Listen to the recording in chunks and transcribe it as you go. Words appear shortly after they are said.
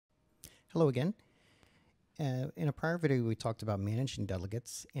Hello again. In a prior video, we talked about managing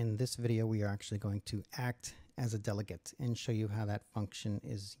delegates. In this video, we are actually going to act as a delegate and show you how that function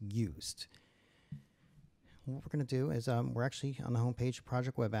is used. What we're going to do is we're actually on the home page of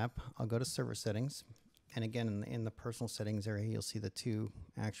Project Web App. I'll go to Server Settings. And again, in the Personal Settings area, you'll see the two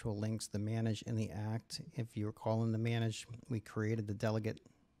actual links, the Manage and the Act. If you recall in the Manage, we created the delegate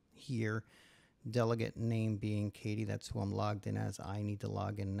here. Delegate name being Katie, that's who I'm logged in as. I need to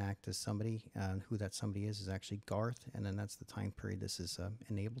log in and act as somebody. Who that somebody is actually Garth, and then that's the time period this is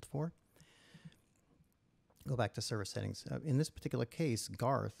enabled for. Go back to server settings. In this particular case,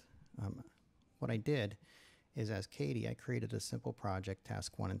 Garth, what I did is as Katie, I created a simple project,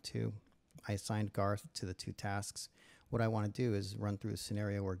 task 1 and 2. I assigned Garth to the two tasks. What I want to do is run through a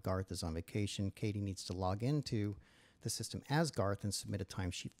scenario where Garth is on vacation. Katie needs to log into the system as Garth and submit a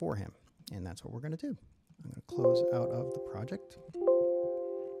timesheet for him. And that's what we're going to do. I'm going to close out of the project.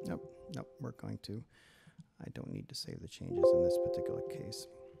 Nope, we're going to, I don't need to save the changes in this particular case.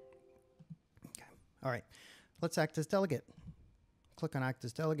 Okay, all right, let's act as delegate. Click on Act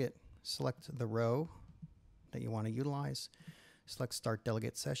as Delegate, select the row that you want to utilize, select Start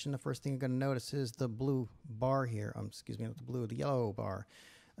Delegate Session. The first thing you're going to notice is the blue bar here, excuse me, not the blue, the yellow bar.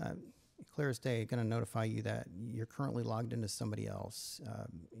 Clear as day, going to notify you that you're currently logged into somebody else.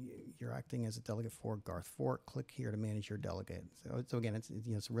 You're acting as a delegate for Garth Fort. Click here to manage your delegate. So again,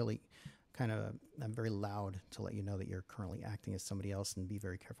 it's really kind of very loud to let you know that you're currently acting as somebody else, and be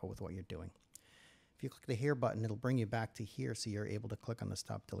very careful with what you're doing. If you click the Here button, it'll bring you back to here, so you're able to click on the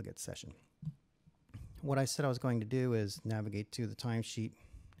Stop Delegate Session. What I said I was going to do is navigate to the timesheet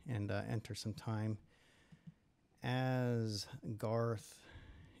and enter some time as Garth.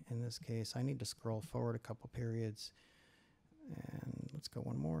 In this case, I need to scroll forward a couple periods, and let's go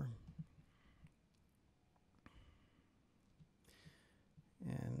one more.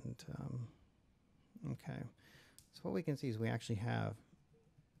 And okay, so what we can see is we actually have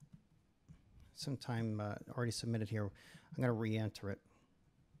some time already submitted here. I'm going to re-enter it.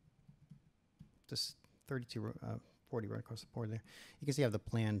 Just 32:40 right across the board there. You can see I have the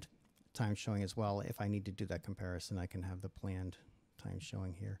planned time showing as well. If I need to do that comparison, I can have the planned time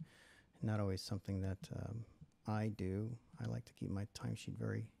showing here. Not always something that I do. I like to keep my timesheet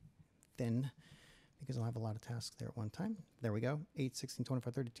very thin because I'll have a lot of tasks there at one time. There we go. 8, 16,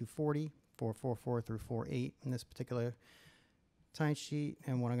 25, 32, 40, 444 through 48 in this particular timesheet.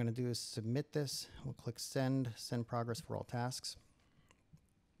 And what I'm going to do is submit this. We'll click send progress for all tasks.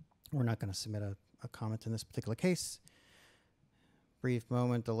 We're not going to submit a comment in this particular case. Brief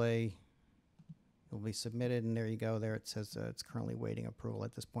moment delay. It will be submitted, and there you go. There it says it's currently waiting approval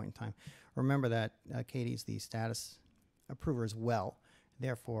at this point in time. Remember that Katie's the status approver as well.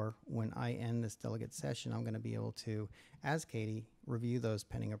 Therefore, when I end this delegate session, I'm going to be able to, as Katie, review those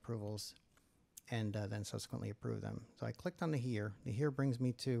pending approvals and then subsequently approve them. So I clicked on the Here. The Here brings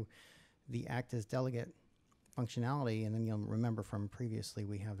me to the Act as Delegate functionality, and then you'll remember from previously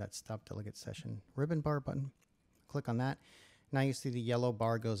we have that Stop Delegate Session ribbon bar button. Click on that. Now you see the yellow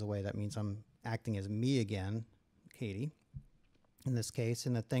bar goes away. That means I'm acting as me again, Katie, in this case.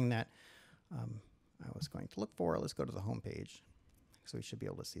 And the thing that I was going to look for, let's go to the home page. So we should be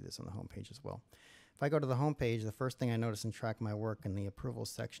able to see this on the home page as well. If I go to the home page, the first thing I notice in Track My Work in the Approvals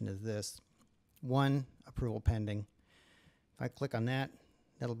section is this. 1, approval pending. If I click on that,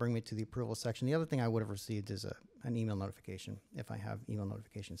 that'll bring me to the approval section. The other thing I would have received is an email notification if I have email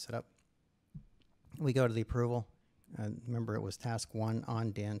notifications set up. We go to the approval. Remember, it was task 1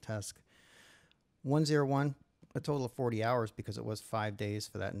 on Dan, task 101, a total of 40 hours because it was 5 days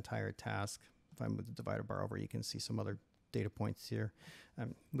for that entire task. If I move the divider bar over, you can see some other data points here.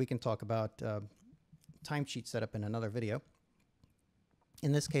 We can talk about timesheet setup in another video.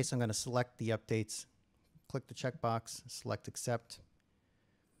 In this case, I'm going to select the updates, click the checkbox, select accept,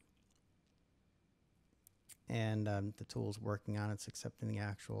 and the tool's working on it. It's accepting the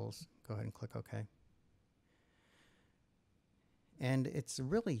actuals. Go ahead and click OK. And it's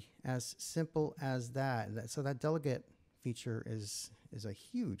really as simple as that. So that delegate feature is a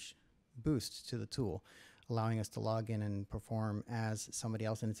huge boost to the tool, allowing us to log in and perform as somebody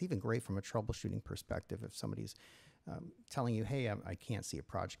else. And it's even great from a troubleshooting perspective. If somebody's telling you, hey, I can't see a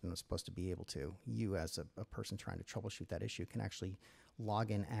project and I'm supposed to be able to, you as a person trying to troubleshoot that issue can actually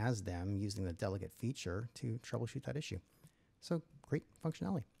log in as them using the delegate feature to troubleshoot that issue. So great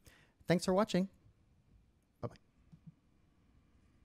functionality. Thanks for watching.